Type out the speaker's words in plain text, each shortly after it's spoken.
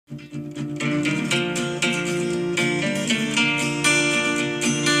And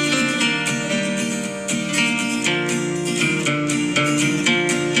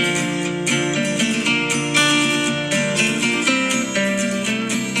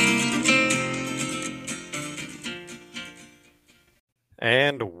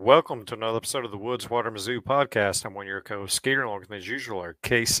welcome to another episode of the Woods Water Mizzou podcast. I'm one of your co-hosts, Skeeter, along with me as usual, are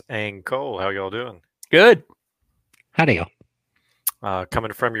Case and Cole. How y'all doing? Good. Howdy, y'all.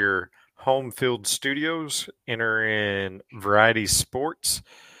 Coming from your home field studios, enter in Variety Sports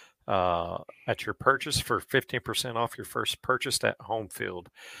at your purchase for 15% off your first purchase at home field.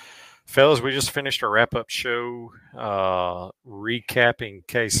 Fellas, we just finished our wrap-up show recapping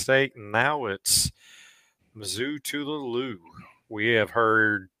K-State, and now it's Mizzou to the Lou. We have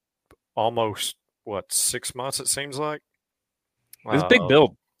heard almost, 6 months it seems like? It's a big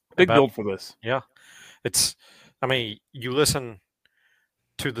build. Big build for this. Yeah. You listen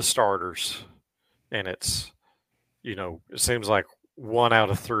to the starters, and it's, it seems like 1 out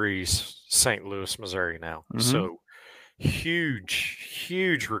of 3's St. Louis, Missouri now. Mm-hmm. So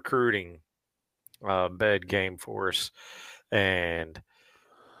huge recruiting bed game for us. And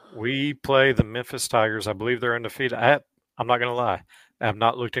we play the Memphis Tigers. I believe they're undefeated. I'm not going to lie. I have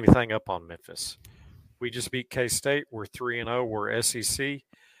not looked anything up on Memphis. We just beat K-State. We're 3-0. We're SEC.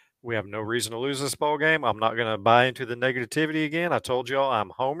 We have no reason to lose this ball game. I'm not going to buy into the negativity again. I told y'all I'm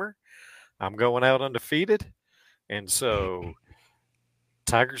Homer. I'm going out undefeated. And so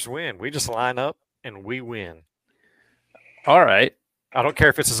Tigers win. We just line up and we win. All right. I don't care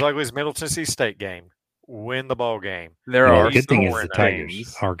if it's as ugly as Middle Tennessee State game. Win the ball game. The good thing is the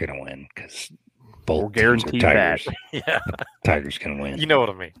Tigers are going to win because both guaranteed Tigers. That. Yeah. Tigers can win. You know what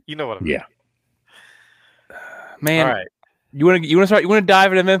I mean. Yeah. Man, all right. You want to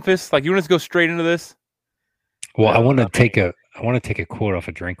dive into Memphis? Like, you want us to go straight into this? Well, I want to take a quote off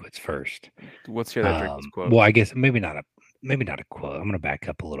of Drinkwitz first. What's your Drinkwitz quote? Well, I guess maybe not a quote. I'm going to back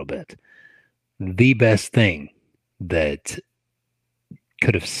up a little bit. The best thing that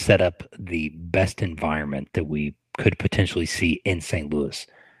could have set up the best environment that we could potentially see in St. Louis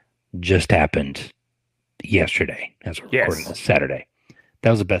just happened yesterday as we're recording this Saturday.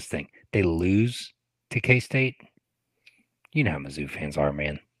 That was the best thing. They lose to K-State. You know how Mizzou fans are,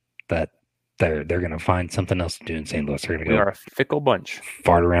 man. That they're going to find something else to do in St. Louis. They're going to go a fickle bunch.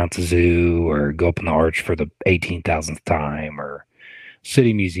 Fart around to Zoo or go up in the arch for the 18,000th time or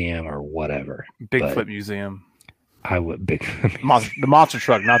City Museum or whatever. Bigfoot Museum. I would the monster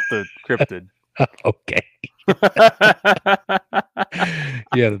truck, not the cryptid. Okay.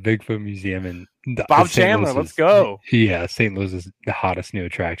 Yeah, the Bigfoot Museum and Bob Chandler. Let's go. Yeah, St. Louis is the hottest new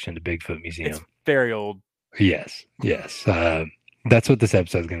attraction, the Bigfoot Museum. It's very old. Yes. That's what this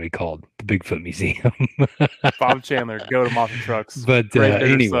episode is going to be called, the Bigfoot Museum. Bob Chandler, go to monster trucks. But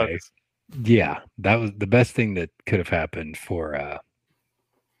anyway, yeah, that was the best thing that could have happened for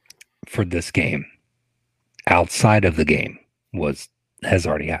this game. Outside of the game has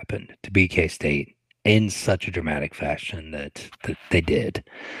already happened to beat K-State in such a dramatic fashion that they did.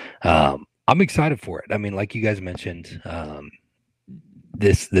 I'm excited for it. I mean, like you guys mentioned,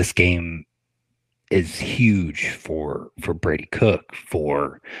 this game is huge for Brady Cook,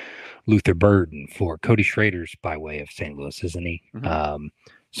 for Luther Burden, for Cody Schrader's by way of St. Louis, isn't he? Mm-hmm.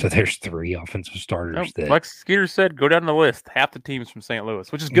 So there's 3 offensive starters. Like Skeeter said, go down the list. Half the teams from St.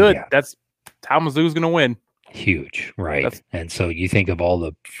 Louis, which is good. Yeah. That's how Mizzou's going to win. Huge, right? And so you think of all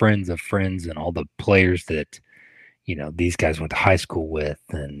the friends of friends and all the players that, these guys went to high school with,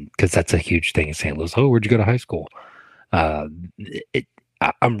 and because that's a huge thing in St. Louis. Oh, where'd you go to high school?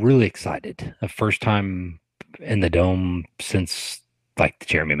 I'm really excited. The first time in the Dome since like the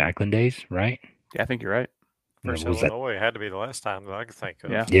Jeremy Macklin days, right? Yeah, I think you're right. First Illinois had to be the last time that I could think of.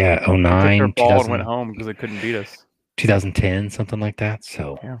 Yeah, 09. Ball and went home because they couldn't beat us. 2010, something like that.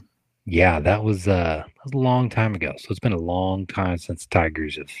 So yeah, that was a long time ago. So it's been a long time since the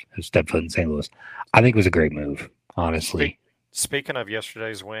Tigers have stepped foot in St. Louis. I think it was a great move, honestly. Speaking of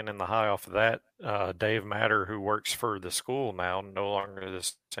yesterday's win and the high off of that, Dave Matter, who works for the school now, no longer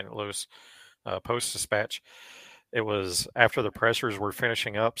the St. Louis Post-Dispatch, it was after the pressers were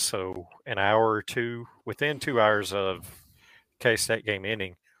finishing up, so an hour or two, within 2 hours of K-State game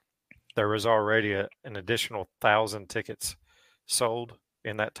ending, there was already an additional 1,000 tickets sold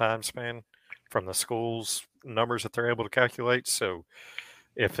in that time span from the school's numbers that they're able to calculate. So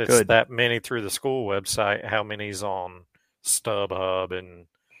if it's that many through the school website, how many's on StubHub and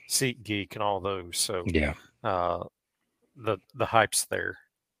SeatGeek and all those? So the hype's there.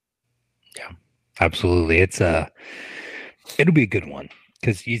 Yeah, absolutely. It'll be a good one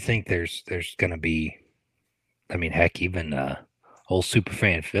because you think there's going to be, I mean, heck, even old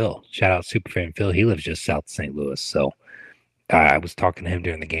Superfan Phil. Shout out Superfan Phil. He lives just south of St. Louis. So I was talking to him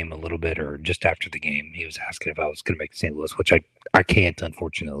during the game a little bit, or just after the game. He was asking if I was going to make St. Louis, which I can't,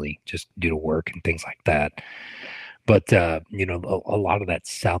 unfortunately, just due to work and things like that. But, a lot of that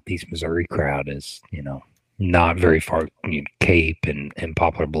Southeast Missouri crowd is, not very far, Cape and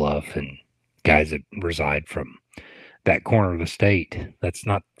Poplar Bluff and guys that reside from that corner of the state. That's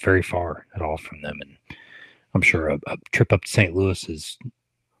not very far at all from them. And I'm sure a trip up to St. Louis is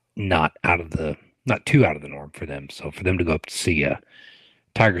not too out of the norm for them. So for them to go up to see a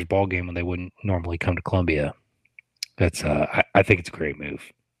Tigers ball game when they wouldn't normally come to Columbia, that's I think it's a great move.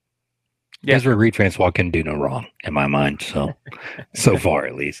 Yeah. Ezra Reed fans walk in and do no wrong in my mind. So far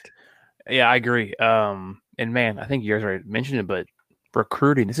at least. Yeah, I agree. And man, I think you guys already mentioned it, but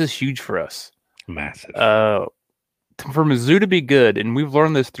recruiting, this is huge for us. Massive. For Mizzou to be good, and we've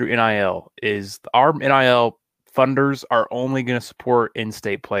learned this through NIL, is our NIL funders are only going to support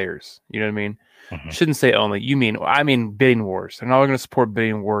in-state players. You know what I mean? Mm-hmm. Shouldn't say only. I mean bidding wars. They're not going to support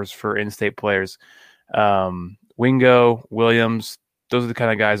bidding wars for in-state players. Wingo, Williams, those are the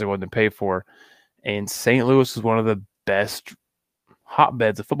kind of guys they're willing to pay for. And St. Louis is one of the best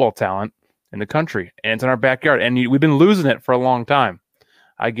hotbeds of football talent in the country, and it's in our backyard. And we've been losing it for a long time.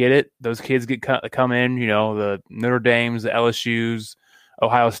 I get it. Those kids come in, the Notre Dames, the LSUs,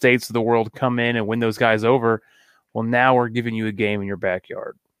 Ohio States of the world come in and win those guys over. Well, now we're giving you a game in your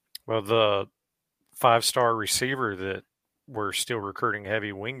backyard. Well, the 5-star receiver that we're still recruiting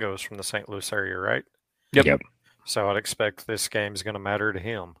heavy, Wingo's from the St. Louis area, right? Yep. So I'd expect this game is going to matter to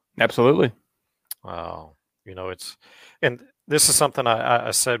him. Absolutely. And this is something I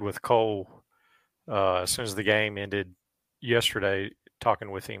said with Cole as soon as the game ended yesterday,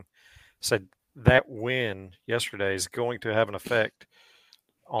 talking with him, said that win yesterday is going to have an effect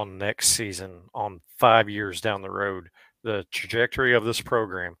on next season, on 5 years down the road, the trajectory of this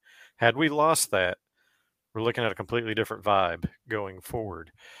program. Had we lost that, we're looking at a completely different vibe going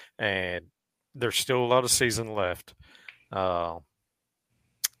forward. And there's still a lot of season left. But,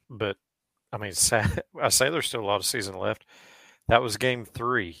 I mean, I say there's still a lot of season left. That was game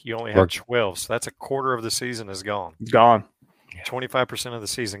 3. You only have 12, so that's a quarter of the season is gone. Gone. 25% of the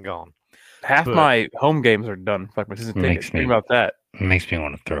season gone. Half my home games are done. Like my season tickets. Think about that. It makes me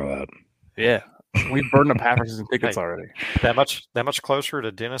want to throw up. Yeah. We burned up half our season tickets already. That much closer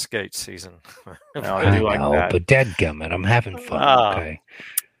to Dennis Gates' season. No, I do like that. But dadgummit, I'm having fun. Okay.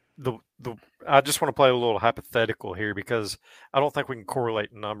 I just want to play a little hypothetical here because I don't think we can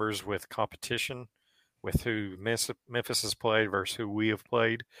correlate numbers with competition, with who Memphis has played versus who we have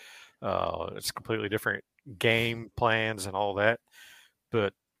played. It's completely different game plans and all that.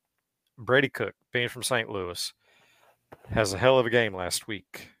 But Brady Cook, being from St. Louis, has a hell of a game last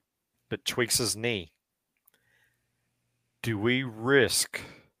week, but tweaks his knee. Do we risk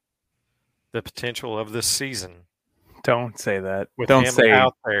the potential of this season? Don't say that. Don't say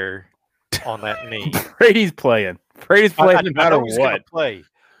out there on that knee. Brady's playing. No matter what. Gonna play,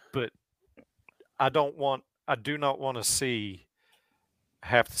 but I do not want to see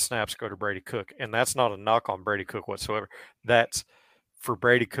half the snaps go to Brady Cook, and that's not a knock on Brady Cook whatsoever. That's for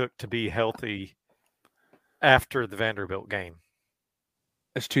Brady Cook to be healthy after the Vanderbilt game.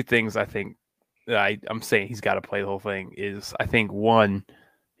 There's two things I think I'm saying he's got to play the whole thing. Is I think one,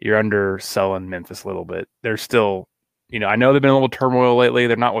 you're underselling Memphis a little bit. They're still, I know they've been a little turmoil lately.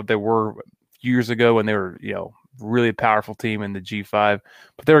 They're not what they were years ago when they were, really a powerful team in the G5,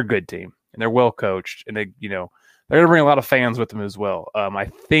 but they're a good team and they're well coached, and they're going to bring a lot of fans with them as well. I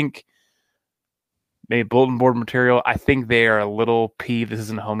think maybe bulletin board material. I think they are a little peeved this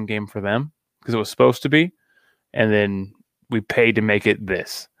isn't a home game for them because it was supposed to be, and then we paid to make it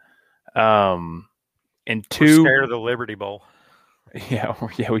this. And two, we're scared of the Liberty Bowl. Yeah.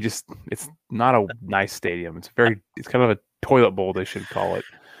 It's not a nice stadium. It's kind of a toilet bowl, they should call it.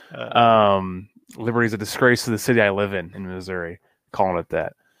 Liberty's a disgrace to the city I live in Missouri, calling it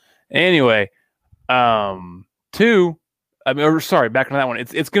that. Anyway, two, back on that one.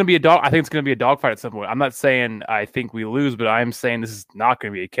 It's going to be I think it's going to be a dogfight at some point. I'm not saying I think we lose, but I'm saying this is not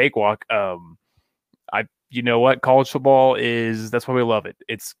going to be a cakewalk. You know what? College football that's why we love it.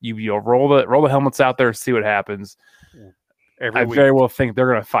 It's you roll the helmets out there, see what happens. I very well think they're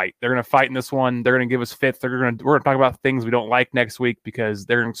going to fight. They're going to fight in this one. They're going to give us fits. We're going to talk about things we don't like next week because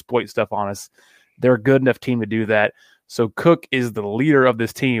they're going to exploit stuff on us. They're a good enough team to do that. So Cook is the leader of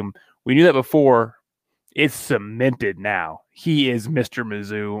this team. We knew that before. It's cemented now. He is Mr.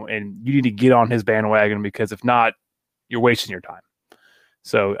 Mizzou, and you need to get on his bandwagon because if not, you're wasting your time.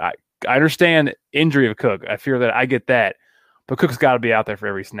 So I understand injury of Cook. I fear that I get that. But Cook's got to be out there for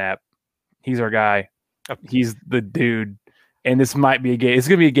every snap. He's our guy. He's the dude. and this might be a game. It's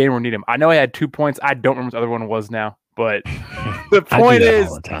going to be a game where we need him. I know I had 2 points. I don't remember what the other one was now, but the point is,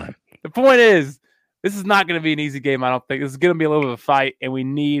 all the time. The point is, this is not going to be an easy game. I don't think this is going to be a little bit of a fight, and we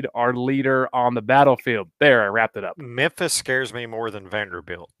need our leader on the battlefield. There, I wrapped it up. Memphis scares me more than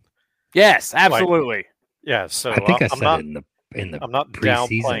Vanderbilt. Yes, absolutely. Yeah, so I think I said it in the I'm not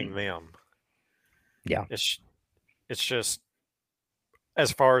preseason. downplaying them. Yeah, it's just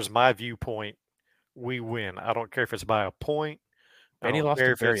as far as my viewpoint, we win. I don't care if it's by a point. And he lost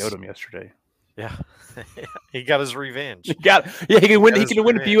to Barry Odom yesterday. Yeah, he got his revenge. He can win. He can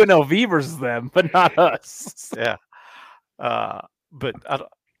win UNLV versus them, but not us. Yeah, but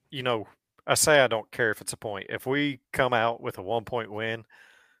I say I don't care if it's a point. If we come out with a 1-point win,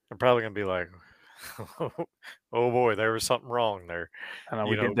 I'm probably gonna be like, oh boy, there was something wrong there. I know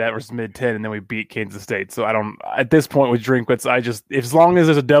we did that versus mid-10, and then we beat Kansas State. So I don't. At this point with Drinkwitz, as long as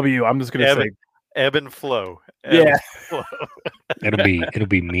there's a W, I'm just gonna say ebb and flow. Flow. It'll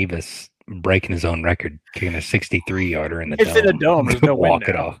be Mevis breaking his own record, kicking a 63-yarder in the dome. It's in a dome. There's no walk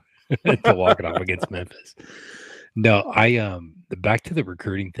it off to walk it off against Memphis. No, back to the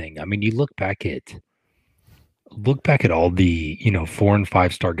recruiting thing. I mean, you look back at all the 4- and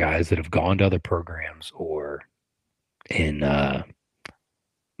 5-star guys that have gone to other programs, or in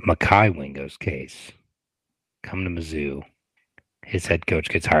Makai Wingo's case, come to Mizzou. His head coach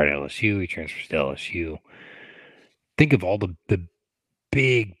gets hired at LSU. He transfers to LSU. Think of all the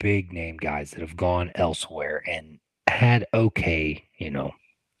big name guys that have gone elsewhere and had okay,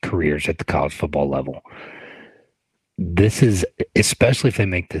 careers at the college football level. This is, especially if they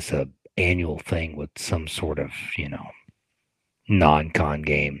make this a annual thing with some sort of, non-con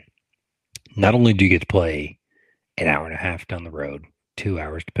game. Not only do you get to play an hour and a half down the road, 2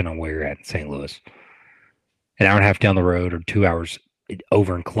 hours, depending on where you're at in St. Louis, an hour and a half down the road or 2 hours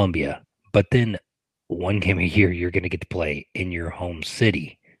over in Columbia, but then one game a year you're going to get to play in your home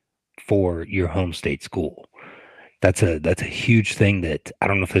city for your home state school. That's a huge thing that I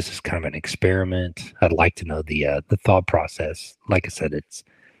don't know if this is kind of an experiment. I'd like to know the thought process. Like I said, it's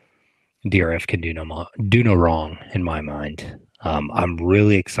DRF can do no wrong in my mind. I'm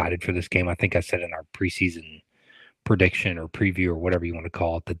really excited for this game. I think I said in our preseason prediction or preview or whatever you want to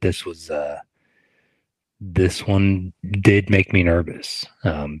call it that this one did make me nervous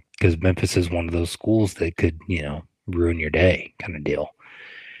because Memphis is one of those schools that could, ruin your day kind of deal.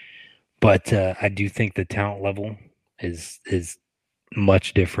 But I do think the talent level is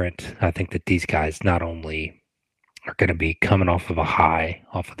much different. I think that these guys not only are going to be coming off of a high,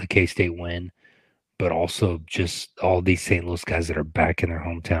 off of the K-State win, but also just all these St. Louis guys that are back in their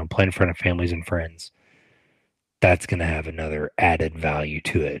hometown, playing in front of families and friends. That's going to have another added value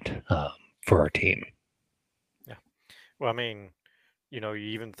to it for our team. Well, I mean, you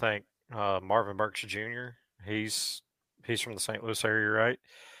even think Marvin Burks Jr., he's from the St. Louis area, right?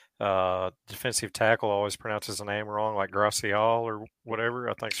 Defensive tackle always pronounces the name wrong, like Gracial or whatever.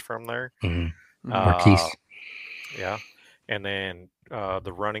 I think it's from there. Mm-hmm. Marquise. Yeah. And then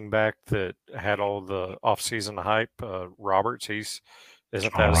the running back that had all the offseason hype, Roberts, isn't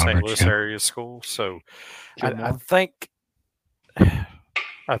that a St. Louis area school? So I think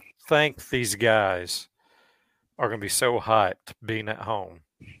these guys are going to be so hyped being at home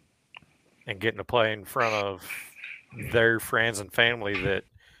and getting to play in front of their friends and family that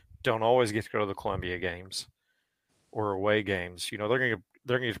don't always get to go to the Columbia games or away games. They're going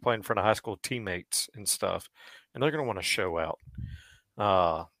to get to play in front of high school teammates and stuff, and they're going to want to show out.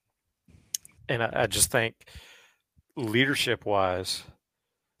 And I just think leadership-wise,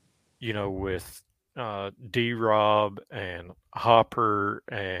 with D-Rob and Hopper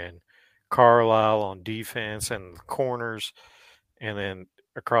and Carlisle on defense and corners, and then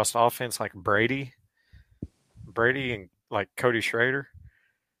across the offense like Brady and like Cody Schrader,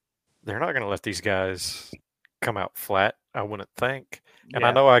 they're not going to let these guys come out flat, I wouldn't think. And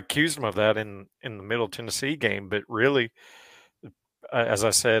I know I accused them of that in the Middle Tennessee game, but really, as I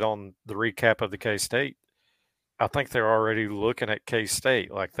said on the recap of the K-State, I think they're already looking at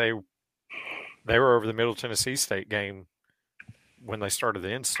K-State like they were over the Middle Tennessee State game when they started the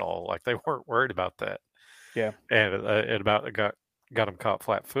install. Like they weren't worried about that. Yeah. And it got them caught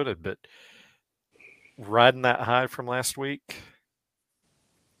flat-footed. But riding that high from last week,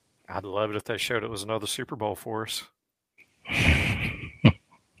 I'd love it if they showed it was another Super Bowl for us.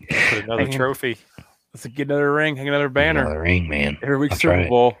 Put another trophy. Let's get another ring, hang another banner. Another ring, man. Every week Super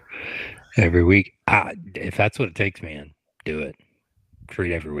Bowl. Every week. If that's what it takes, man, do it.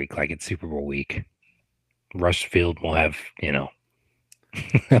 Treat every week like it's Super Bowl week. Rush Field will have, $1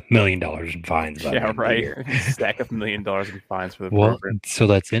 million in fines. Yeah, right. Stack up $1 million in fines for the program. So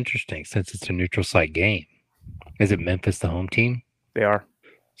that's interesting since it's a neutral site game. Is it Memphis the home team? They are.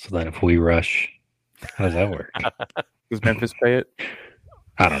 So then if we rush, how does that work? Does Memphis pay it?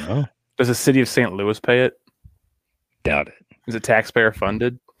 I don't know. Does the city of St. Louis pay it? Doubt it. Is it taxpayer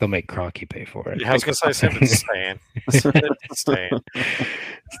funded? They'll make Cronky pay for it. Yeah, I was going to say something to Stan. Stan.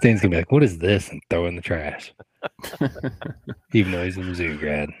 Stan's going to be like, what is this? And throw it in the trash. Even though he's a Mizzou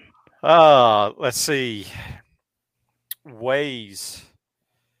grad. Let's see. Ways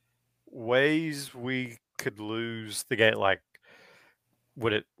we could lose the game. Like,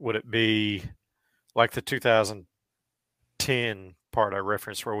 would it be like the 2010 part I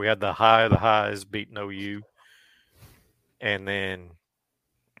referenced where we had the high of the highs beating OU, and then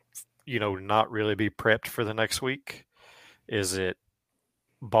not really be prepped for the next week? Is it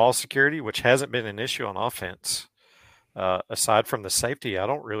ball security, which hasn't been an issue on offense? Aside from the safety, I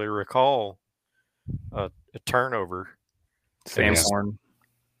don't really recall a turnover. Sam Horn.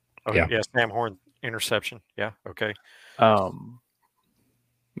 Oh, yeah, Sam Horn interception. Yeah, okay. We'll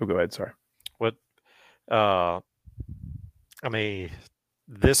go ahead. Sorry. What? I mean,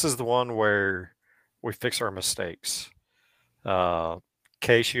 this is the one where we fix our mistakes.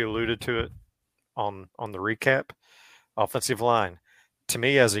 Case, you alluded to it on the recap. Offensive line. To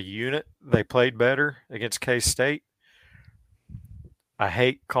me, as a unit, they played better against K-State. I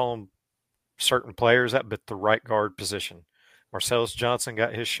hate calling certain players that, but the right guard position. Marcellus Johnson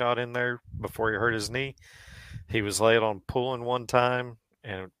got his shot in there before he hurt his knee. He was late on pulling one time,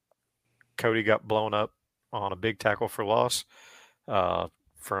 and Cody got blown up on a big tackle for loss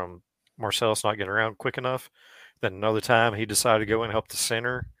from Marcellus not getting around quick enough. Then another time he decided to go in and help the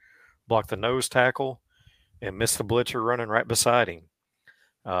center, block the nose tackle, and miss the blitzer running right beside him.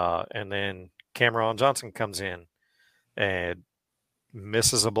 And then Cameron Johnson comes in and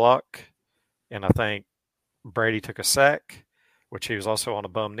misses a block, and I think Brady took a sack, which he was also on a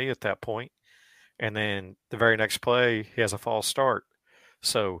bum knee at that point. And then the very next play, he has a false start.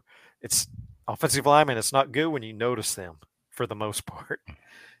 So it's offensive linemen. It's not good when you notice them for the most part.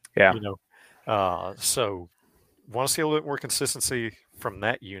 Yeah. So want to see a little bit more consistency from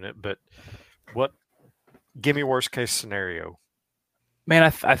that unit. But give me worst case scenario.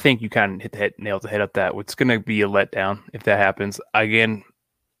 Man, I think you kind of nailed the head up that. It's going to be a letdown if that happens. Again,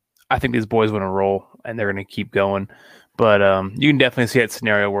 I think these boys want to roll, and they're going to keep going. But you can definitely see that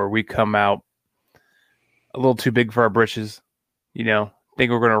scenario where we come out a little too big for our britches. Think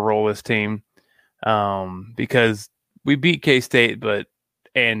we're going to roll this team because we beat K-State,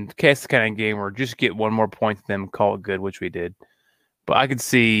 and K-State's the kind of game where just get one more point to them, call it good, which we did. But I could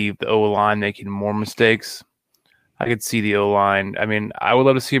see the O-line making more mistakes. I could see the O-line. I mean, I would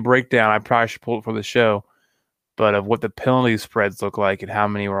love to see a breakdown. I probably should pull it for the show, but of what the penalty spreads look like and how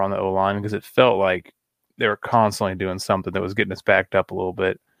many were on the O-line, because it felt like they were constantly doing something that was getting us backed up a little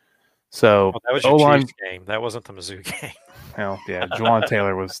bit. So that was your O-line Chiefs game. That wasn't the Mizzou game. Well, yeah, Juwan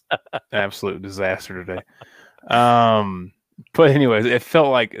Taylor was an absolute disaster today. But anyways, it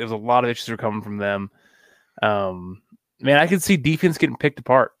felt like there was a lot of issues were coming from them. Man, I could see defense getting picked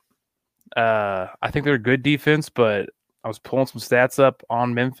apart. I think they're a good defense, but I was pulling some stats up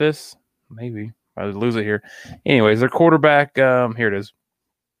on Memphis. Maybe I would lose it here. Anyways, their quarterback, here it is.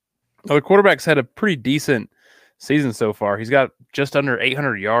 Well, the quarterback's had a pretty decent season so far. He's got just under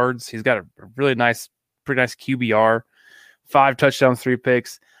 800 yards. He's got a pretty nice QBR, 5 touchdowns, 3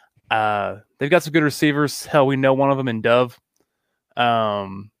 picks. They've got some good receivers. Hell, we know one of them in Dove.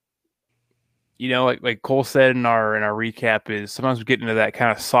 Like Cole said in our recap, is sometimes we get into that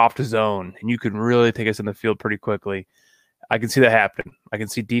kind of soft zone, and you can really take us in the field pretty quickly. I can see that happen. I can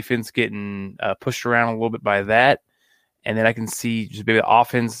see defense getting pushed around a little bit by that, and then I can see just maybe the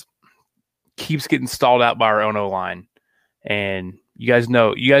offense keeps getting stalled out by our own O-line. And you guys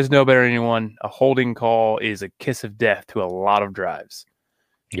know better than anyone, a holding call is a kiss of death to a lot of drives.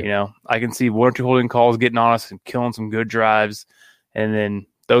 Yep. I can see 1 or 2 holding calls getting on us and killing some good drives, and then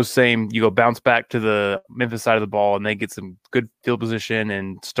you go bounce back to the Memphis side of the ball, and they get some good field position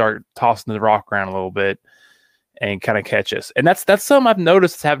and start tossing the rock around a little bit and kind of catch us. And that's something I've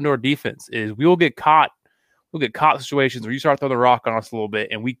noticed happening to our defense is we will get caught. We'll get caught in situations where you start throwing the rock on us a little bit,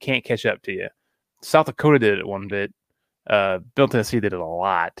 and we can't catch up to you. South Dakota did it one bit. Middle Tennessee did it a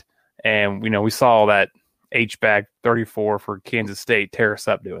lot. And, we saw that H-back 34 for Kansas State tear us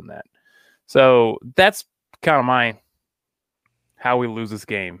up doing that. So that's kind of how we lose this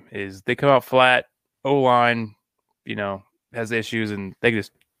game is they come out flat, O-line, has issues, and they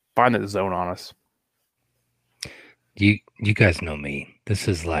just find that zone on us. You guys know me. This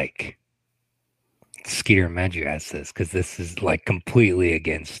is like Skeeter and Madge asked this because this is like completely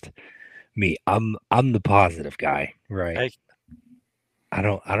against me. I'm the positive guy, right? Hey. I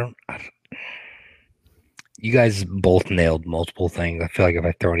don't. you guys both nailed multiple things. I feel like if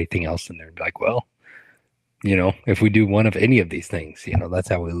I throw anything else in there, I'd be like, well, if we do one of any of these things, that's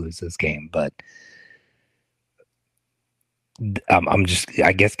how we lose this game. But I'm just,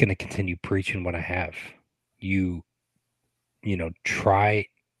 I guess, going to continue preaching what I have.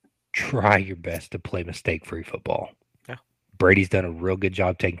 Try your best to play mistake-free football. Yeah. Brady's done a real good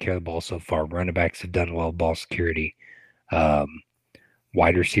job taking care of the ball so far. Running backs have done well with ball security.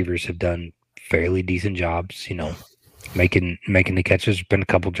 Wide receivers have done fairly decent jobs, making the catches. There's been a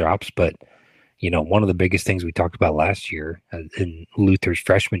couple drops, but one of the biggest things we talked about last year in Luther's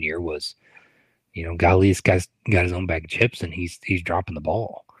freshman year was, golly, this guy's got his own bag of chips and he's dropping the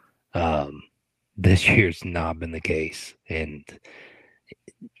ball. This year's not been the case, and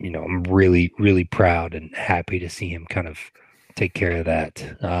I'm really, really proud and happy to see him kind of take care of that.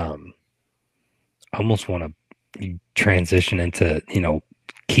 I almost want to transition into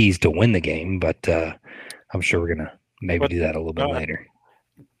keys to win the game, but I'm sure we're gonna maybe do that a little bit later.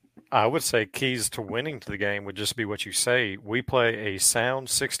 I would say keys to winning to the game would just be what you say. We play a sound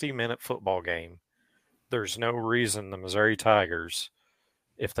 60-minute football game. There's no reason the Missouri Tigers,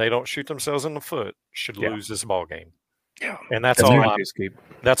 if they don't shoot themselves in the foot, should lose this ball game. Yeah, and that's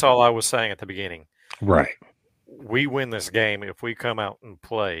all I was saying at the beginning. Right. We win this game if we come out and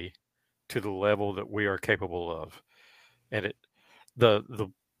play to the level that we are capable of. And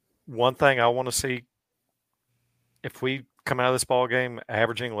the one thing I want to see, if we come out of this ball game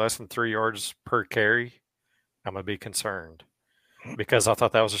averaging less than 3 yards per carry, I'm going to be concerned, because I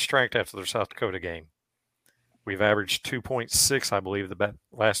thought that was a strength after the South Dakota game. We've averaged 2.6, I believe, the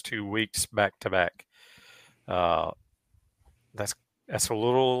last 2 weeks back to back. That's a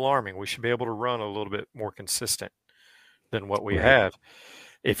little alarming. We should be able to run a little bit more consistent than what we have.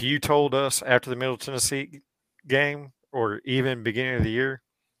 If you told us after the Middle Tennessee game, or even beginning of the year,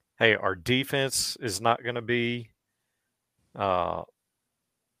 hey, our defense is not going to be they're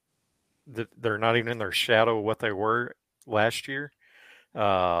not even in their shadow of what they were last year.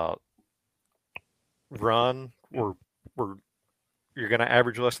 Run, you're going to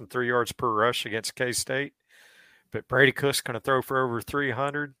average less than 3 yards per rush against K-State, but Brady Cook's going to throw for over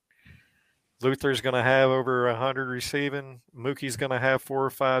 300. Luther's going to have over 100 receiving. Mookie's going to have 4 or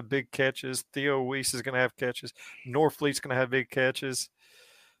 5 big catches. Theo Weiss is going to have catches. Norfleet's going to have big catches.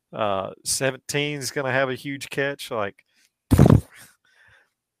 17's going to have a huge catch. Like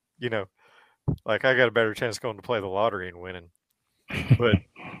I got a better chance going to play the lottery and winning. But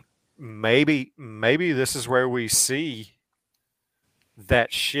maybe this is where we see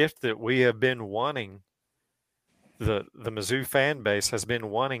that shift that we have been wanting. The Mizzou fan base has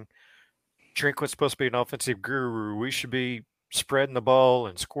been wanting. Drinkwit's supposed to be an offensive guru. We should be spreading the ball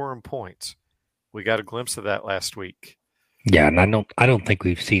and scoring points. We got a glimpse of that last week. Yeah, and I don't think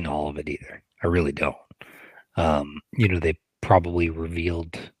we've seen all of it either. I really don't. They probably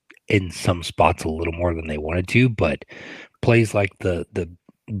revealed in some spots a little more than they wanted to, but plays like the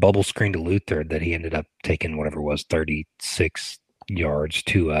bubble screen to Luther that he ended up taking whatever it was 36 yards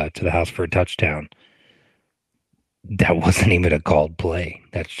to the house for a touchdown. That wasn't even a called play.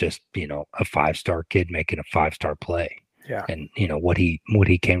 That's just, a 5-star kid making a 5-star play. Yeah. And, what he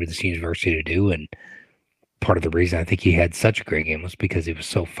came to this university to do. And part of the reason I think he had such a great game was because he was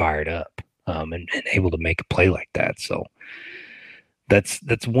so fired up and able to make a play like that. So that's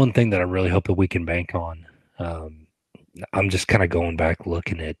one thing that I really hope that we can bank on. I'm just kind of going back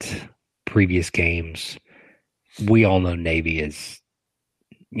looking at previous games. We all know Navy is,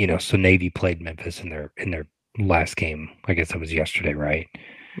 so Navy played Memphis in their last game. I guess that was yesterday, right?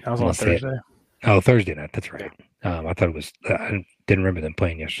 That was on Thursday. Thursday night. That's right. I thought it was. I didn't remember them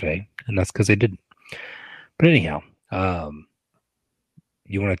playing yesterday, and that's because they didn't. But anyhow,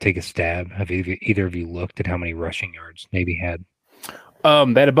 you want to take a stab? Have either of you looked at how many rushing yards Navy had?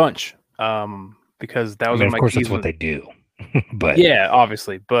 They had a bunch. Because that was one of my course, keys. That's what they do. But yeah,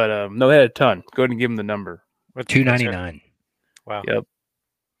 obviously. But no, they had a ton. Go ahead and give them the number. 299. Wow. Yep.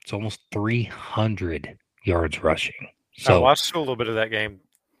 It's almost 300 yards rushing. So I watched a little bit of that game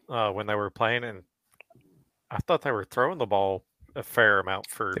when they were playing, and I thought they were throwing the ball a fair amount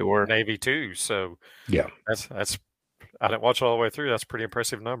for Navy too. So yeah, that's I didn't watch it all the way through. That's a pretty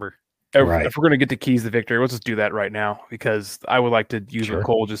impressive number. Right. If we're going to get the keys to victory, let's just do that right now, because I would like to use what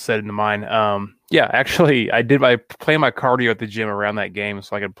Cole just said into mine. Actually, I play my cardio at the gym around that game,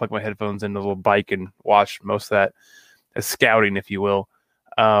 so I could plug my headphones in the little bike and watch most of that as scouting, if you will.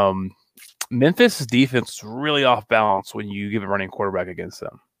 Memphis' defense is really off balance when you give a running quarterback against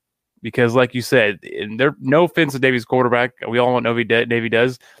them. Because, like you said, no offense to Davy's quarterback. We all know Navy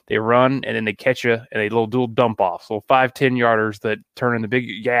does. They run, and then they catch you in a little dump-offs, little 5-10 yarders that turn in the big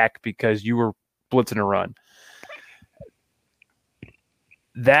yak because you were blitzing a run.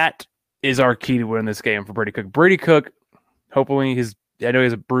 That is our key to win this game for Brady Cook. Brady Cook, hopefully I know he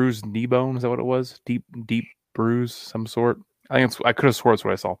has a bruised knee bone. Is that what it was? Deep bruise, some sort. I could have sworn it's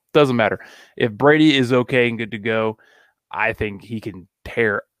what I saw. Doesn't matter. If Brady is okay and good to go, I think he can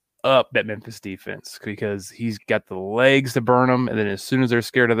tear up that Memphis defense because he's got the legs to burn them. And then as soon as they're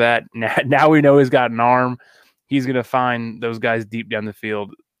scared of that, now we know he's got an arm. He's going to find those guys deep down the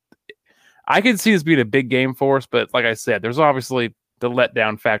field. I can see this being a big game for us, but like I said, there's obviously the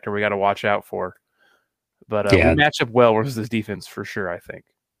letdown factor we got to watch out for. But we match up well versus this defense for sure, I think.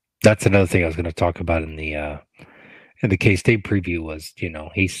 That's another thing I was going to talk about in the K-State preview was,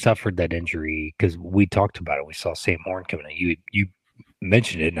 he suffered that injury because we talked about it. We saw Sam Horn coming in. You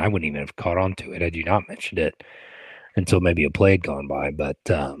mentioned it, and I wouldn't even have caught on to it had you not mentioned it until maybe a play had gone by. But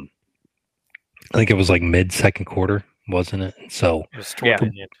I think it was like mid-second quarter, wasn't it? And so,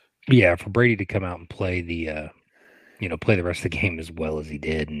 for Brady to come out and play play the rest of the game as well as he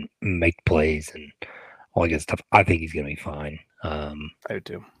did and make plays and all that good stuff, I think he's going to be fine. I do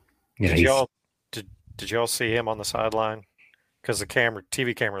too. Did y'all see him on the sideline? Because the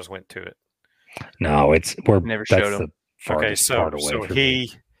TV cameras went to it. No, never showed him. Okay, so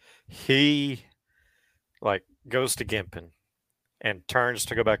he like goes to Gimpin and turns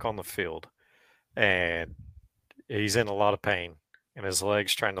to go back on the field, and he's in a lot of pain, and his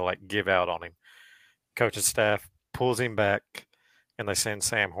leg's trying to like give out on him. Coaching staff pulls him back, and they send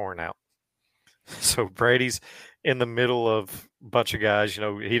Sam Horn out. So Brady's in the middle of a bunch of guys.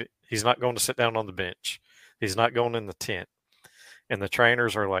 He's not going to sit down on the bench. He's not going in the tent. And the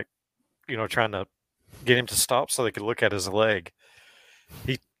trainers are like, trying to get him to stop so they could look at his leg.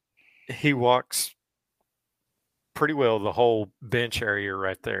 He walks pretty well the whole bench area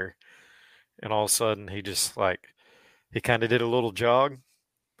right there. And all of a sudden he just he kind of did a little jog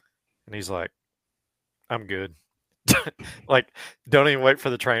and he's like, I'm good. Don't even wait for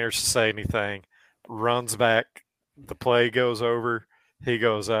the trainers to say anything. Runs back. The play goes over. He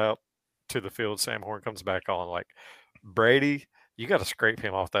goes out to the field. Sam Horn comes back on. Brady, you got to scrape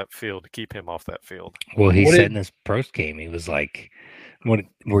him off that field to keep him off that field. Well, he said in this post game, he was like,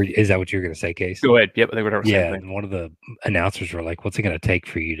 is that what you're going to say, Case? Go ahead. Yep, I think whatever. Yeah, and one of the announcers were like, what's it going to take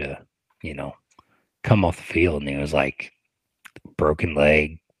for you to, come off the field? And he was like, broken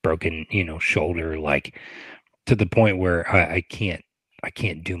leg, broken, shoulder, to the point where I can't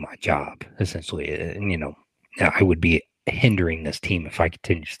do my job, essentially. And, I would be hindering this team if I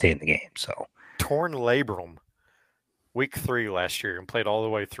continue to stay in the game. So torn labrum, week 3 last year, and played all the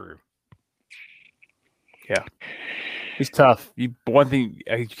way through. Yeah, he's tough. One thing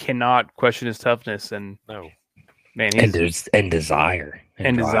you cannot question his toughness, and no, man, and desire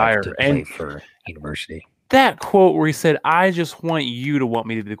to play for university. That quote where he said, "I just want you to want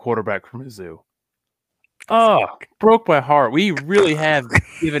me to be the quarterback for Mizzou." Oh, broke my heart. We really have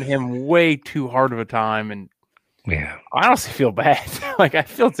given him way too hard of a time, and yeah, I honestly feel bad. I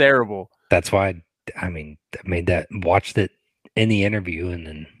feel terrible. That's why watched it in the interview, and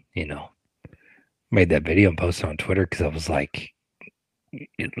then made that video and posted on Twitter because I was like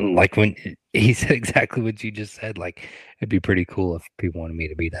when he said exactly what you just said. It'd be pretty cool if people wanted me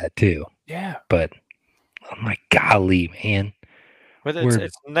to be that too. Yeah, but I'm like, golly, man. But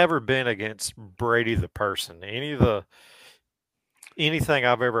it's never been against Brady the person. Anything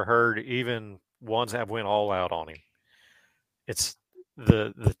I've ever heard, even ones that went all out on him. It's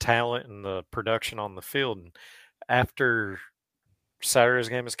the talent and the production on the field. And after Saturday's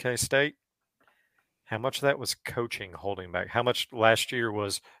game as K-State, how much of that was coaching holding back? How much last year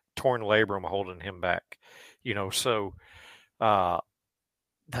was torn labrum holding him back? So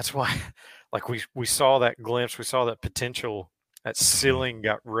that's why, we saw that glimpse, we saw that potential. That ceiling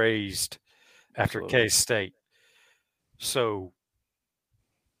got raised after K-State. So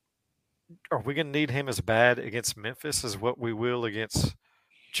are we going to need him as bad against Memphis as what we will against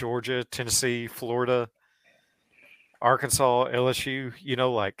Georgia, Tennessee, Florida, Arkansas, LSU?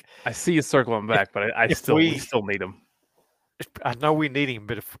 I see you circling back, but we still need him. I know we need him,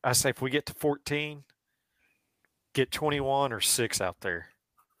 but if we get to 14, get 21 or 6 out there.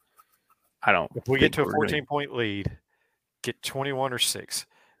 If we get to a 14-point lead, get 21 or 6.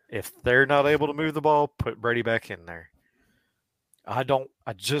 If they're not able to move the ball, put Brady back in there. I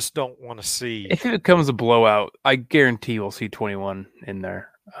just don't want to see. If it becomes a blowout, I guarantee we'll see 21 in there.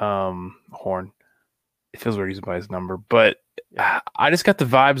 Horn. It feels weird using by his number, but I just got the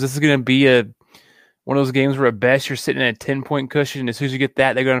vibes. This is going to be one of those games where at best you're sitting at a 10-point cushion. As soon as you get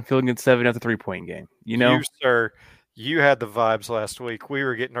that, they're going to feel and get 7 at the 3-point game. You, sir, You had the vibes last week. We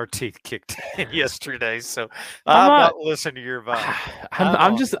were getting our teeth kicked in yesterday, so I'm not listening to your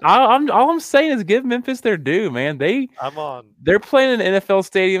vibe. All I'm saying is give Memphis their due, man. They're playing in an NFL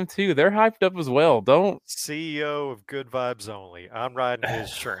stadium too. They're hyped up as well. Don't CEO of good vibes only. I'm riding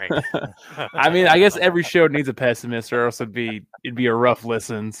his train. I mean, I guess every show needs a pessimist, or else it'd be a rough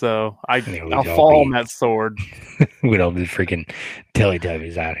listen. So I'll fall on that sword. We'd all be freaking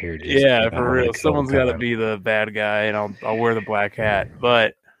Teletubbies out here. Just, for real. Someone's got to be the bad guy, and I'll wear the black hat.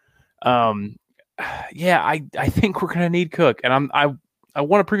 But, I think we're gonna need Cook, and I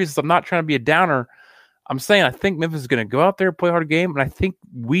want to preface this. I'm not trying to be a downer. I'm saying I think Memphis is going to go out there, play a hard game, and I think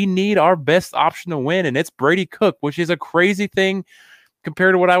we need our best option to win, and it's Brady Cook, which is a crazy thing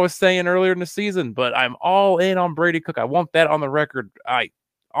compared to what I was saying earlier in the season. But I'm all in on Brady Cook. I want that on the record.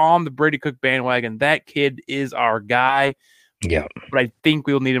 On the Brady Cook bandwagon. That kid is our guy. Yeah. But I think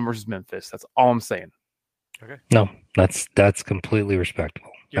we'll need him versus Memphis. That's all I'm saying. Okay. No, that's completely respectable.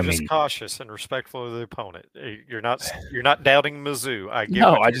 You're just cautious and respectful of the opponent. You're not doubting Mizzou. I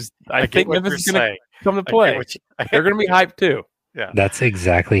think Memphis is going to come to play. They're going to be hyped too. Yeah. That's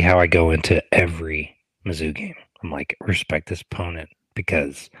exactly how I go into every Mizzou game. I'm like, respect this opponent,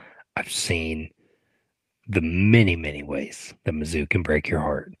 because I've seen the many, many ways that Mizzou can break your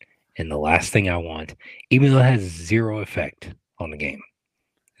heart. And the last thing I want, even though it has zero effect on the game,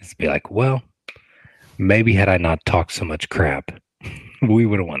 is to be like, well, maybe had I not talked so much crap, we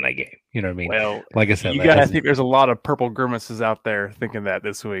would have won that game. You know what I mean? Well, like I said, I think there's a lot of purple grimaces out there thinking that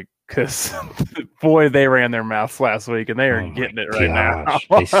this week, because boy, they ran their mouths last week, and they are getting it right now.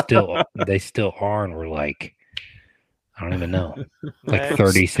 they still are, and we're like, I don't even know, like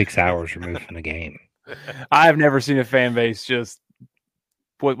 36 hours removed from the game. I have never seen a fan base just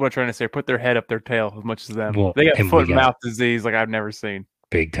what I'm trying to say, put their head up their tail as much as them. Well, they got foot and mouth disease like I've never seen.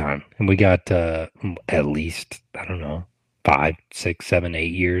 Big time. And we got at least, I don't know, 5, 6, 7,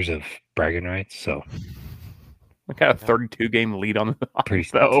 8 years of bragging rights. So we got a 32 game lead on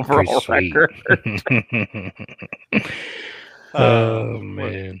the overall record. Oh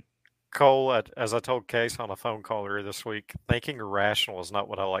man. Cole, as I told Case on a phone call earlier this week, thinking irrational is not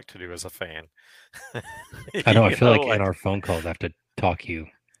what I like to do as a fan. I know. I feel like in our phone calls, I have to talk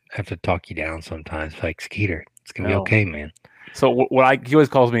you down sometimes. Like, Skeeter, it's gonna be okay, man. So he always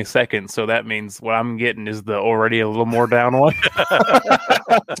calls me second, so that means what I'm getting is the already a little more down one.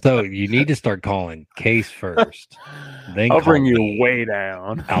 So you need to start calling Case first. Then I'll bring you way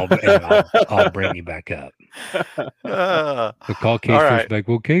down. I'll bring you back up. So call Case first. Like,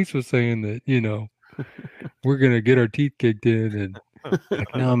 well, Case was saying that we're gonna get our teeth kicked in, and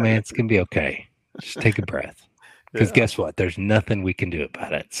like, no, man, it's gonna be okay. Just take a breath, because guess what? There's nothing we can do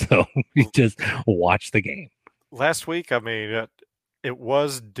about it. So we just watch the game. Last week, I mean, it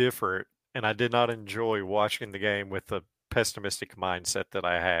was different, and I did not enjoy watching the game with the pessimistic mindset that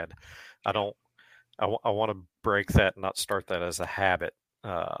I had. I want to break that and not start that as a habit.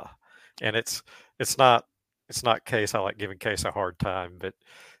 And it's not Case. I like giving Case a hard time, but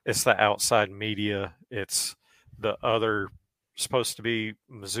it's the outside media. It's the other supposed to be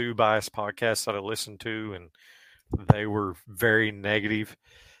Mizzou biased podcasts that I listened to, and they were very negative.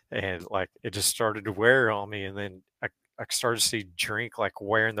 And like it just started to wear on me, and then I started to see Drink like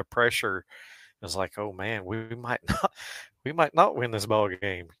wearing the pressure. I was like, oh man, we might not win this ball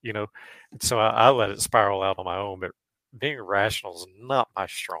game, And so I let it spiral out on my own. But being rational is not my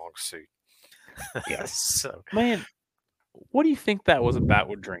strong suit. Yes. So, man, what do you think that was about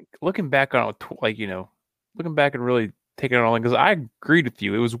with Drink? Looking back on it, looking back and really taking it all in, because I agreed with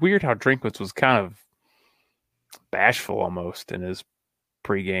you. It was weird how Drink was kind of bashful almost in his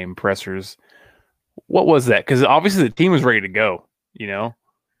pregame pressers. What was that? Because obviously the team was ready to go.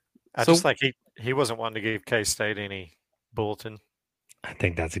 I just think he wasn't wanting to give K-State any bulletin. I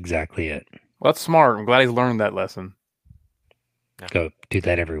think that's exactly it. Well, that's smart. I'm glad he's learned that lesson. Go do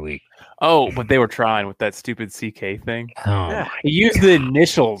that every week. Oh, but they were trying with that stupid CK thing. Oh, yeah. He used the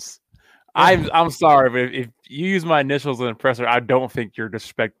initials. I'm sorry, but if you use my initials in a presser, I don't think you're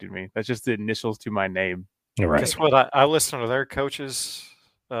disrespecting me. That's just the initials to my name. Right. Guess what? I listened to their coaches'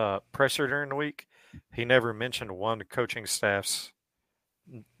 presser during the week. He never mentioned one coaching staff's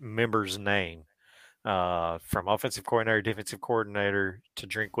member's name, from offensive coordinator, defensive coordinator to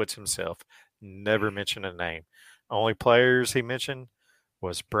Drinkwitz himself. Never mentioned a name. Only players he mentioned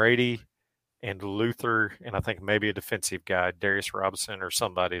was Brady and Luther, and I think maybe a defensive guy, Darius Robinson or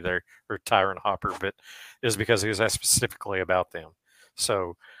somebody there, or Tyron Hopper, but it was because he was asked specifically about them.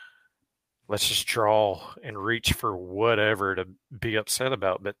 So let's just draw and reach for whatever to be upset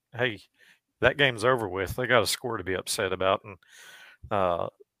about. But hey, that game's over with. They got a score to be upset about, and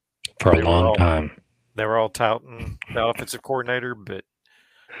for a long time they were all touting the offensive coordinator, but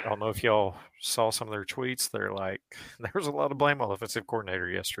I don't know if y'all saw some of their tweets. They're like, there was a lot of blame on the offensive coordinator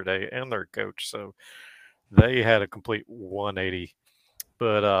yesterday and their coach. So they had a complete 180.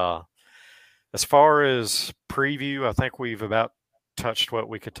 But as far as preview, I think we've about touched what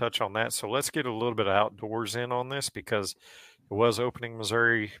we could touch on that. So let's get a little bit of outdoors in on this because it was opening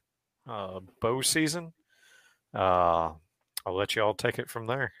Missouri bow season. I'll let you all take it from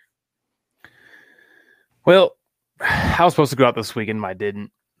there. Well, I was supposed to go out this weekend, but I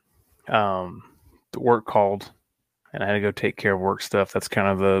didn't. The work called, and I had to go take care of work stuff. That's kind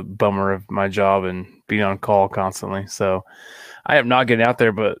of the bummer of my job and being on call constantly. So I am not getting out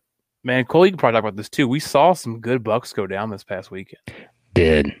there, but man, Cole, you can probably talk about this too. We saw some good bucks go down this past weekend.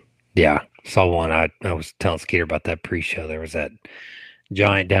 Did. Yeah. Saw one. I was telling Skeeter about that pre-show. There was that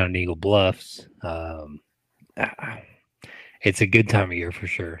giant down in Eagle Bluffs. It's a good time of year for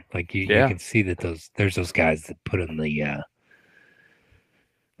sure. Like you can see that there's those guys that put in the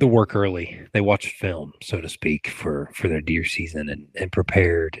work early. They watched film, so to speak, for their deer season and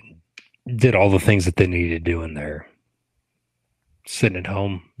prepared and did all the things that they needed to do in there. Sitting at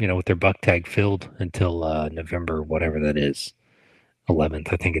home, with their buck tag filled until November, whatever that is,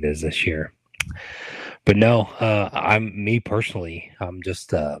 11th, I think it is this year. But no, I'm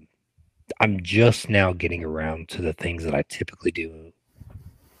just now getting around to the things that I typically do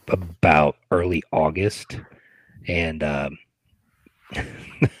about early August, and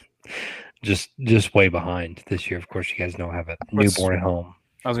just way behind this year. Of course, you guys know I have a newborn at home.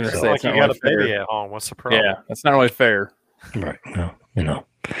 I was going to say, like you got a baby at home. What's the problem? Yeah, that's not really fair. Right. No,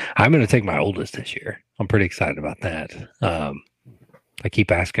 I'm going to take my oldest this year. I'm pretty excited about that. I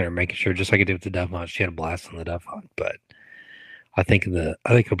keep asking her, making sure, just like I did with the dove hunt. She had a blast on the dove hunt, but I think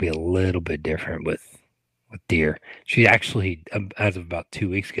it'll be a little bit different with deer. She actually, as of about 2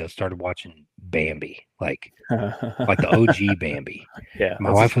 weeks ago, started watching Bambi, like the OG Bambi. Yeah. My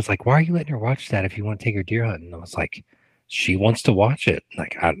wife was like, "Why are you letting her watch that if you want to take her deer hunting?" And I was like, "She wants to watch it.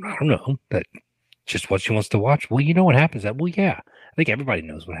 Like I don't know, that just what she wants to watch." Well, you know what happens? Well, yeah, I think everybody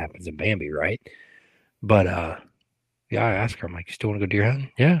knows what happens in Bambi, right? But yeah, I asked her, I'm like, "You still want to go deer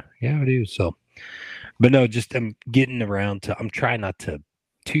hunting?" Yeah, I do. So, but no, just I'm getting around to. I'm trying not to.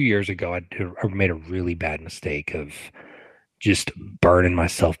 2 years ago, I made a really bad mistake of just burning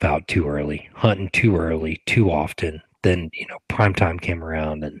myself out too early, hunting too early, too often. Then, prime time came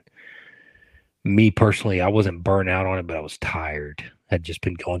around, and me personally, I wasn't burnt out on it, but I was tired. I'd just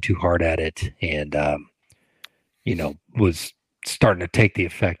been going too hard at it, and was starting to take the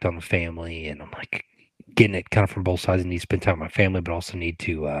effect on the family. And I'm like getting it kind of from both sides. I need to spend time with my family, but also need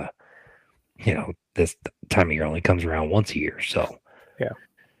to, this time of year only comes around once a year, so yeah.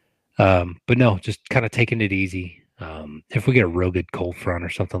 But no, just kind of taking it easy. If we get a real good cold front or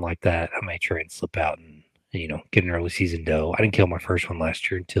something like that, I may try and slip out and, get an early season doe. I didn't kill my first one last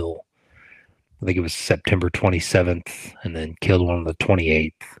year until I think it was September 27th, and then killed one on the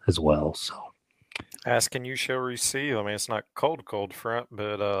 28th as well. So, asking you shall receive. I mean, it's not cold front,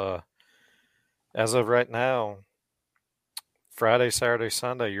 but as of right now, Friday, Saturday,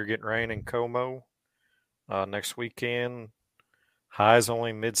 Sunday, you're getting rain in Como. Next weekend, highs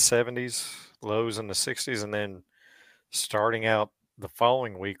only mid-70s, lows in the 60s, and then starting out the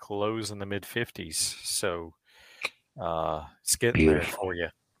following week, lows in the mid-50s. So it's getting there for you.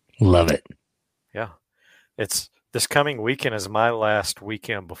 Love it. Yeah. This coming weekend is my last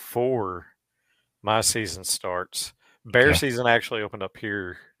weekend before my season starts. Bear season actually opened up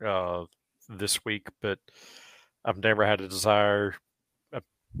here this week, but I've never had a desire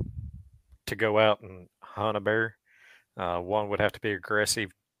to go out and hunt a bear. One would have to be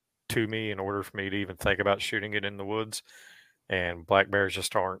aggressive to me in order for me to even think about shooting it in the woods, and black bears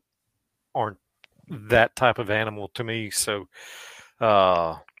just aren't that type of animal to me. So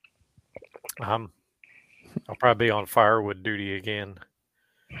I'll probably be on firewood duty again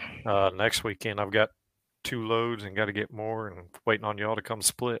next weekend. I've got 2 loads and got to get more, and waiting on y'all to come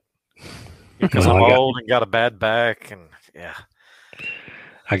split because I'm old and got a bad back, and yeah.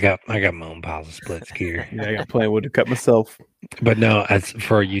 I got my own piles of splits here. Yeah, I got plenty of wood to cut myself. But no, as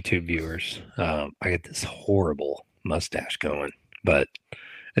for our YouTube viewers, I got this horrible mustache going. But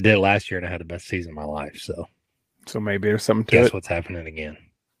I did it last year, and I had the best season of my life. So maybe there's something to it. Guess what's happening again?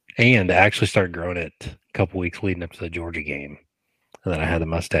 And I actually started growing it a couple weeks leading up to the Georgia game, and then I had the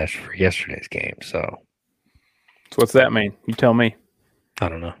mustache for yesterday's game. So what's that mean? You tell me. I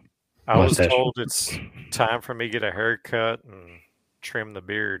don't know. I was told it's time for me to get a haircut and trim the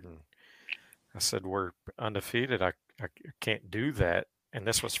beard, and I said, we're undefeated. I can't do that. And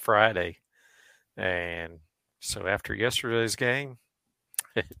this was Friday. And so after yesterday's game,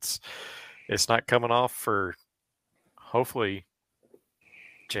 it's It's not coming off for hopefully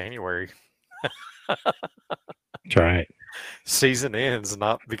January. That's right. Season ends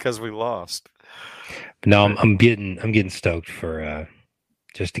not because we lost. No, I'm getting stoked for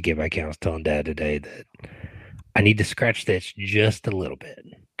just to get back in. I was telling Dad today that I need to scratch this just a little bit.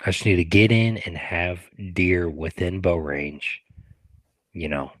 I just need to get in and have deer within bow range. You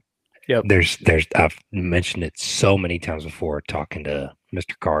know, Yep. there's I've mentioned it so many times before talking to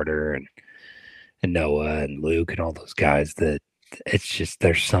Mr. Carter and Noah and Luke and all those guys that it's just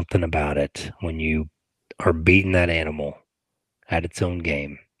there's something about it when you are beating that animal at its own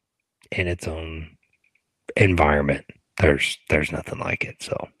game in its own environment. There's nothing like it.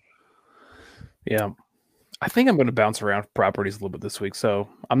 So Yeah. I think I'm going to bounce around properties a little bit this week. So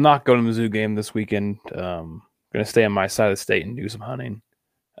I'm not going to the Mizzou game this weekend. Going to stay on my side of the state and do some hunting.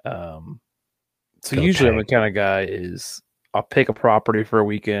 So Go usually I'm tag. the kind of guy is I'll pick a property for a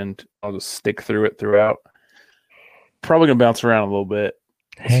weekend. I'll just stick through it throughout. Probably going to bounce around a little bit.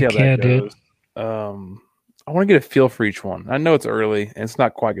 See how Heck yeah, that dude. goes. I want to get a feel for each one. I know it's early and it's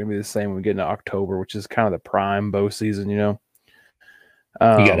not quite going to be the same when we get into October, which is kind of the prime bow season, you know.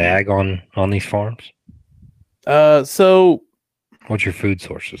 You got ag on these farms? So What's your food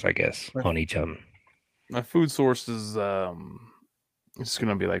sources, I guess, on each of them? my food source is it's going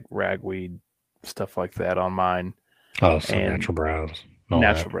to be like ragweed, stuff like that on mine. Oh, some And natural browse. all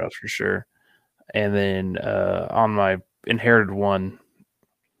Natural that. browse for sure. And then on my inherited one,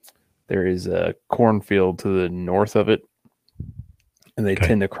 there is a cornfield to the north of it, and they Okay.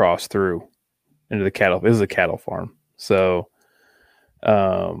 tend to cross through into the cattle. This is a cattle farm, so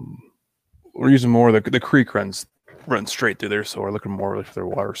we're using more of the creek runs straight through there, so we're looking more for their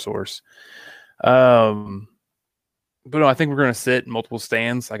water source. But no, I think we're going to sit in multiple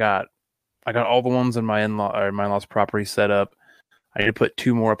stands. I got all the ones in my in-law's property set up. I need to put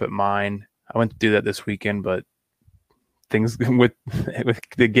 2 more up at mine. I went to do that this weekend, but things with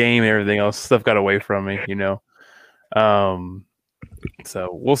the game and everything else, stuff got away from me, you know. So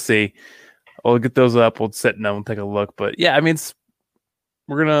we'll see. We'll get those up. We'll sit down and take a look. But yeah, I mean,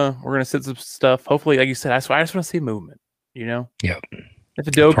 we're gonna sit some stuff. Hopefully, like you said, I just want to see movement. You know. Yep. If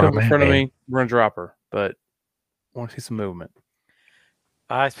a doe That's where comes I'm in at, front of man. me, we're gonna drop her. But I want to see some movement.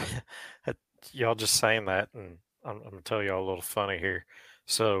 Y'all just saying that, and I'm gonna tell y'all a little funny here.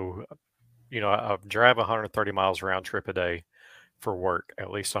 So, I drive 130 miles round trip a day for work,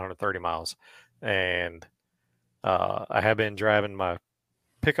 at least 130 miles, and I have been driving my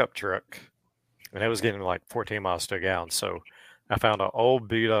pickup truck, and it was getting like 14 miles to a gallon. So, I found an old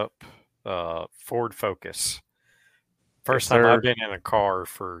beat up Ford Focus. First time I've been in a car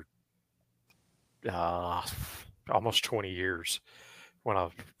for almost 20 years. When I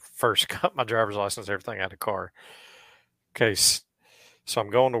first got my driver's license, everything I had a car. Okay, so I'm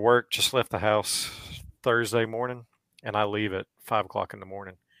going to work, just left the house Thursday morning, and I leave at 5 o'clock in the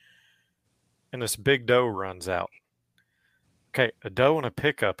morning. And this big doe runs out. Okay, a doe in a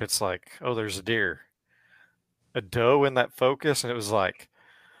pickup, it's like, oh, there's a deer. A doe in that Focus, and it was like,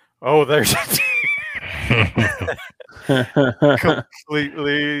 oh, there's a deer.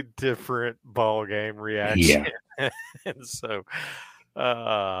 Completely different ball game reaction. Yeah. And so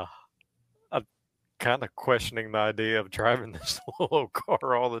I'm kind of questioning the idea of driving this little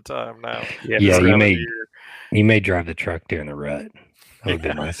car all the time now. Yeah, This time of you may drive the truck during the rut. That would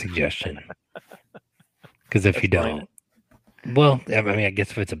be my suggestion. Because if you don't, well, I mean, I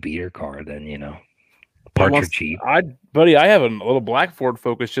guess if it's a beater car, then parts are cheap. Buddy, I have a little black Ford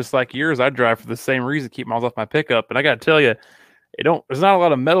Focus just like yours. I drive for the same reason, keep miles off my pickup. And I got to tell you, there's not a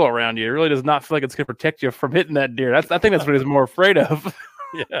lot of metal around you. It really does not feel like it's going to protect you from hitting that deer. I think that's what he's more afraid of.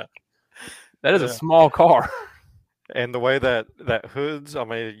 Yeah. That is a small car. And the way that hood's, I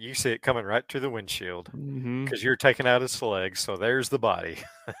mean, you see it coming right to the windshield because you're taking out its legs. So there's the body.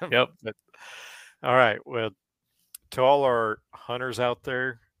 Yep. All right. Well, to all our hunters out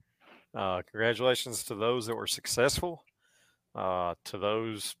there, congratulations to those that were successful. To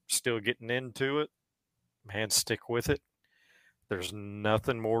those still getting into it, man, stick with it. There's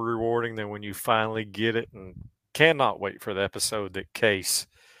nothing more rewarding than when you finally get it, and cannot wait for the episode that Case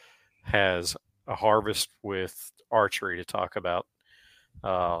has a harvest with archery to talk about.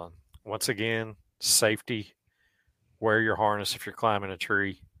 Once again, safety, wear your harness if you're climbing a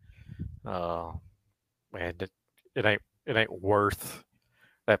tree. Man, it ain't worth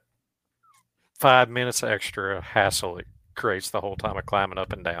that 5 minutes extra hassle it creates the whole time of climbing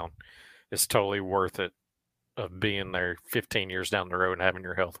up and down. It's totally worth it of being there 15 years down the road and having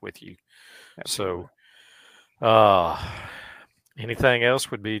your health with you. Absolutely. So, anything else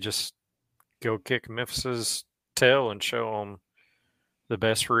would be just go kick Memphis's tail and show them the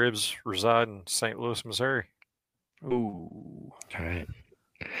best ribs reside in St. Louis, Missouri. Ooh. All right.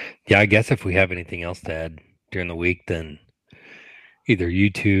 Yeah, I guess if we have anything else to add during the week, then either you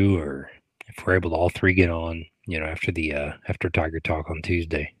two or if we're able to all three get on, after the after Tiger Talk on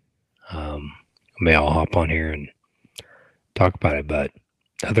Tuesday, may all hop on here and talk about it. But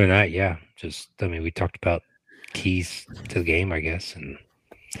other than that, yeah, we talked about keys to the game, I guess, and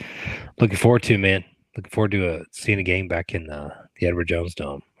looking forward to seeing a game back in the Edward Jones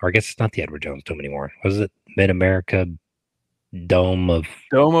Dome, or I guess it's not the Edward Jones Dome anymore. Was it Mid America Dome of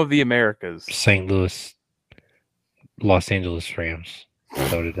the Americas? St. Louis, Los Angeles Rams.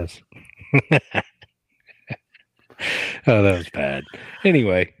 That's what it is. Oh, that was bad.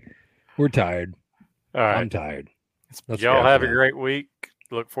 Anyway, we're tired. All right. I'm tired. Y'all have a great week.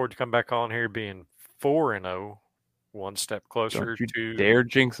 Look forward to come back on here being 4-0, one step closer to dare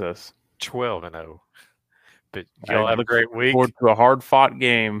jinx us. 12-0. But y'all have a great week. Forward to a hard-fought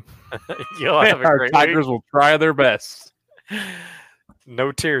game. Y'all have a Our great Tigers week. will try their best.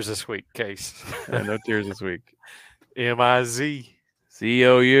 No tears this week, Case. No tears this week. MIZ.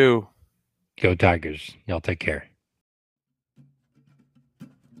 COU. Go Tigers. Y'all take care.